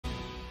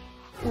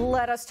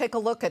Let us take a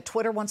look at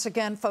Twitter once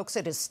again. Folks,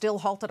 it is still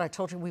halted. I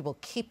told you we will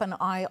keep an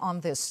eye on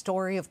this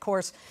story. Of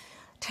course,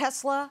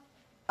 Tesla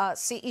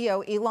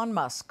CEO Elon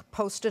Musk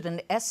posted an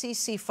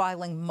SEC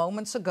filing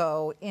moments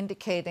ago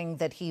indicating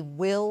that he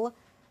will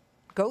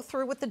go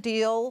through with the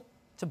deal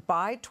to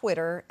buy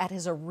Twitter at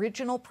his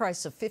original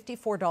price of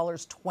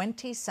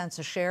 $54.20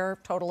 a share,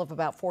 total of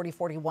about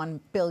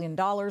 $41 billion.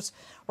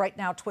 Right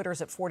now,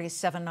 Twitter's at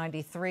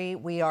 $47.93.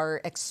 We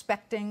are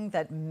expecting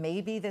that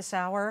maybe this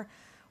hour,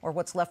 or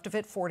what's left of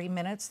it, 40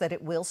 minutes, that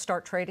it will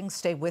start trading.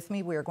 Stay with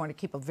me. We are going to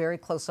keep a very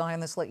close eye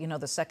on this, let you know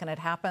the second it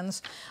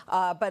happens.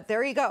 But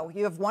there you go.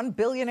 You have one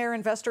billionaire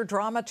investor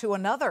drama to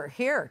another.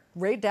 Here,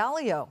 Ray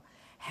Dalio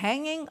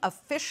hanging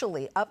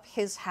officially up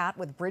his hat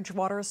with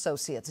Bridgewater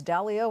Associates.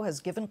 Dalio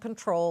has given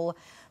control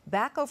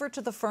back over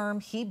to the firm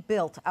he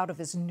built out of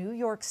his New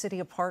York City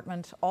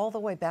apartment all the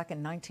way back in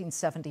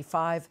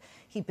 1975.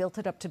 He built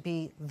it up to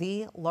be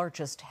the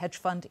largest hedge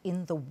fund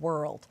in the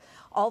world.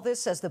 All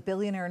this as the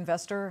billionaire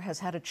investor has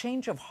had a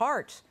change of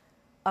heart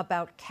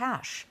about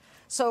cash.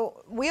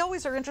 So we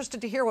always are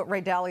interested to hear what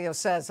Ray Dalio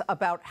says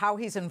about how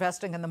he's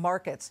investing in the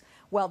markets.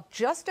 Well,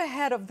 just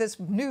ahead of this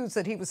news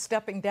that he was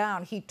stepping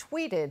down, he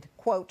tweeted,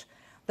 quote,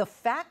 "The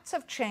facts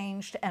have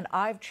changed and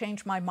I've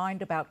changed my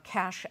mind about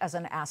cash as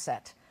an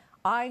asset.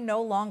 I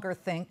no longer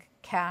think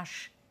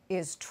cash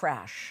is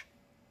trash."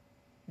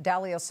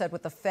 Dalio said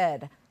with the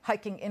Fed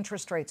hiking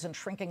interest rates and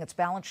shrinking its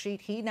balance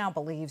sheet, he now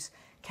believes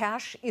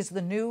cash is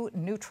the new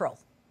neutral,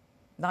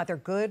 neither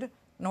good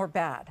nor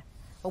bad.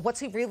 But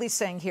what's he really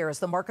saying here as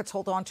the markets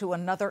hold on to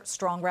another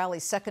strong rally,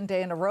 second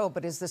day in a row?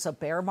 But is this a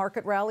bear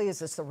market rally? Is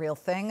this the real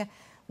thing?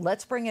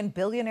 Let's bring in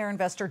billionaire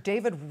investor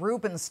David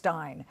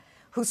Rubenstein,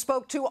 who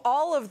spoke to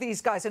all of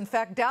these guys. In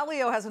fact,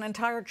 Dalio has an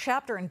entire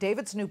chapter in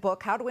David's new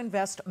book, How to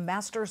Invest,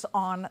 Masters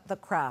on the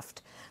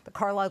Craft. The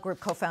Carlyle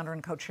Group co-founder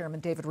and co-chairman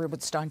David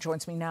Rubenstein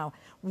joins me now.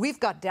 We've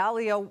got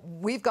Dalio,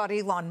 we've got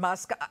Elon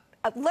Musk.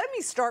 Let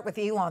me start with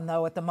Elon,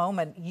 though, at the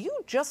moment. You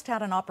just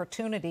had an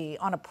opportunity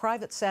on a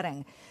private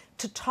setting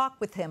to talk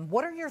with him.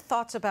 What are your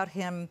thoughts about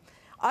him?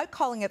 I'm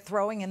calling it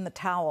throwing in the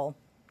towel.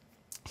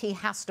 He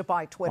has to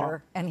buy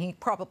Twitter, and he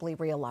probably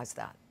realized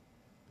that.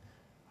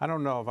 I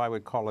don't know if I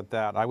would call it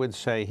that. I would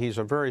say he's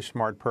a very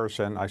smart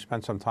person. I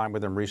spent some time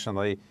with him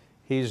recently.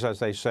 He's, as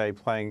they say,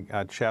 playing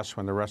chess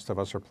when the rest of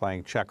us are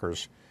playing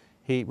checkers.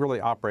 He really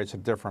operates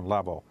at a different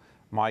level.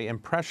 My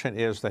impression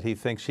is that he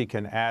thinks he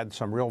can add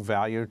some real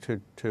value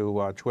to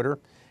Twitter.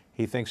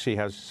 He thinks he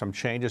has some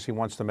changes he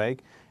wants to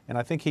make, and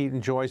I think he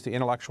enjoys the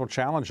intellectual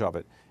challenge of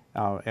it.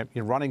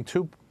 Running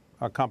two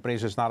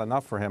companies is not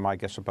enough for him, I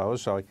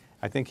suppose. So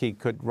I think he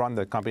could run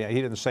the company. He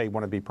didn't say he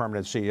wanted to be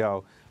permanent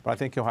CEO, but I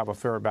think he'll have a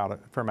fair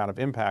amount of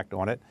impact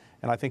on it.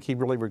 And I think he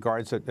really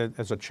regards it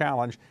as a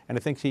challenge. And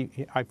I think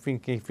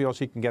he feels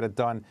he can get it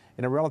done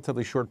in a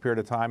relatively short period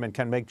of time and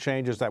can make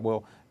changes that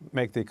will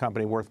make the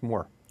company worth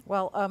more.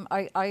 Well,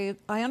 I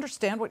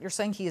understand what you're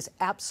saying. He is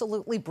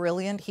absolutely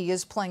brilliant. He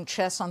is playing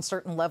chess on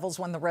certain levels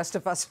when the rest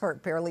of us are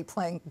barely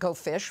playing Go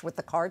Fish with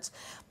the cards.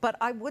 But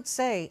I would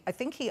say I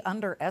think he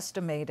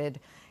underestimated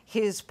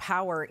his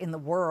power in the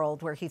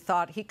world, where he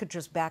thought he could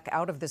just back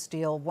out of this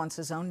deal once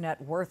his own net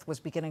worth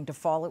was beginning to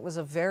fall. It was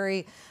a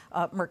very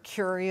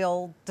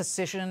mercurial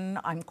decision,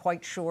 I'm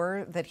quite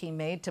sure, that he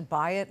made to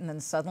buy it. And then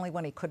suddenly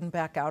when he couldn't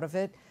back out of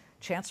it,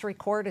 Chancery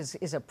Court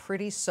is a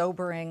pretty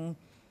sobering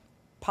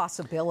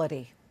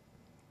possibility.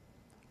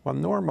 Well,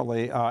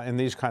 normally in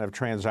these kind of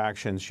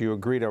transactions, you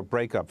agree to a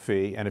breakup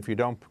fee, and if you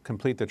don't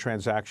complete the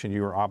transaction,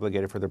 you are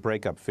obligated for the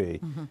breakup fee.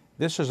 Mm-hmm.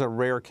 This is a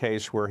rare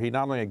case where he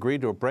not only agreed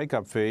to a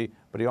breakup fee,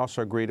 but he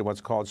also agreed to what's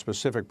called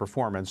specific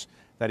performance,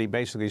 that he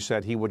basically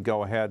said he would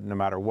go ahead no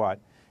matter what.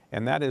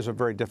 And that is a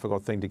very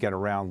difficult thing to get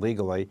around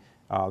legally.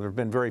 There have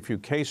been very few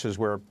cases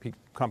where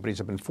companies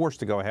have been forced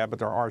to go ahead, but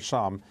there are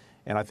some.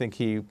 And I think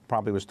he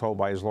probably was told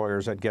by his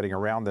lawyers that getting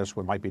around this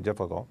might be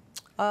difficult.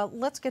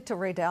 Let's get to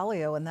Ray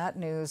Dalio in that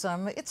news.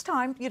 It's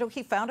time. You know,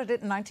 he founded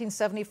it in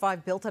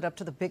 1975, built it up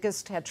to the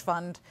biggest hedge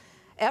fund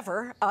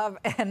ever,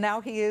 and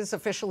now he is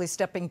officially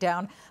stepping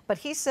down. But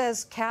he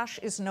says cash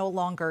is no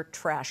longer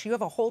trash. You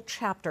have a whole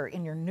chapter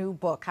in your new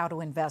book, How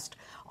to Invest,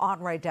 on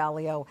Ray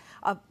Dalio.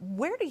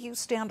 Where do you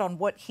stand on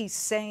what he's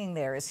saying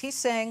there? Is he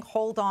saying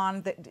hold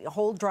on,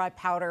 hold dry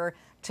powder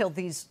till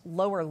these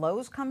lower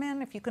lows come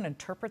in? If you can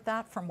interpret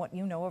that from what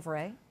you know of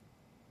Ray?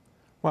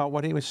 Well,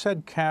 when he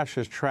said cash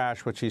is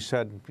trash, which he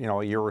said,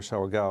 a year or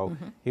so ago,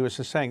 mm-hmm. He was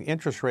just saying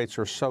interest rates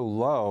are so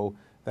low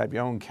that if you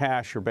own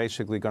cash, you're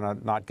basically going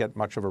to not get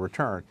much of a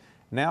return.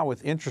 Now,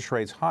 with interest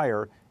rates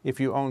higher, if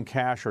you own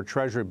cash or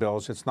treasury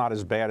bills, it's not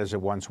as bad as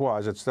it once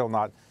was. It's still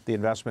not the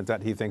investment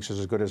that he thinks is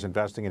as good as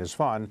investing in his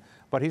fund,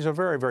 but he's a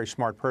very, very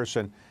smart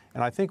person.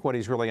 And I think what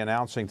he's really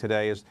announcing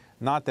today is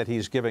not that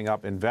he's giving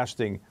up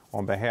investing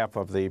on behalf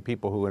of the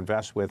people who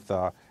invest with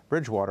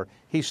Bridgewater.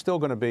 He's still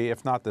going to be,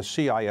 if not the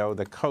CIO,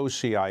 the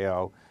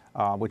co-CIO,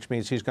 which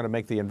means he's going to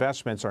make the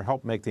investments or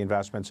help make the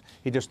investments.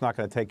 He's just not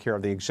going to take care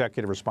of the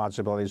executive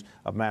responsibilities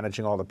of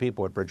managing all the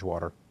people at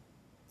Bridgewater.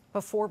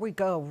 Before we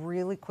go,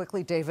 really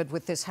quickly, David,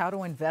 with this How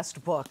to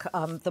Invest book,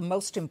 the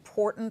most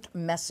important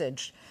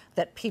message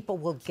that people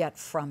will get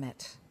from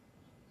it.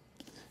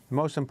 The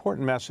most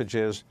important message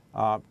is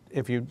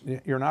if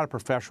you're not a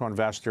professional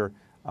investor,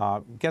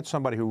 get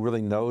somebody who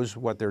really knows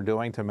what they're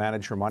doing to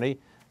manage your money,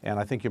 and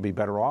I think you'll be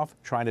better off.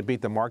 Trying to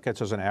beat the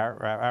markets as an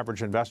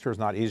average investor is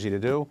not easy to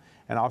do.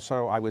 And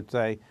also, I would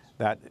say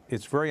that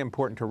it's very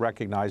important to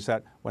recognize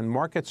that when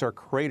markets are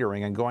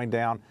cratering and going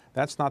down,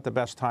 that's not the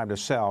best time to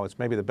sell. It's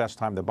maybe the best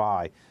time to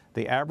buy.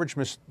 The average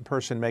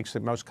person makes the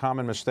most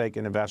common mistake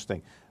in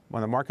investing.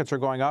 When the markets are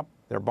going up,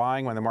 they're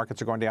buying. When the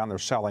markets are going down, they're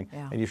selling.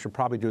 Yeah. And you should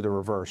probably do the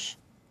reverse.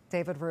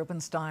 David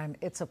Rubenstein,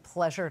 it's a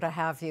pleasure to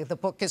have you. The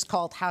book is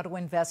called How to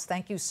Invest.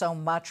 Thank you so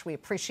much. We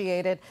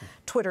appreciate it.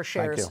 Twitter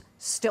shares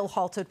still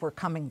halted. We're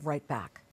coming right back.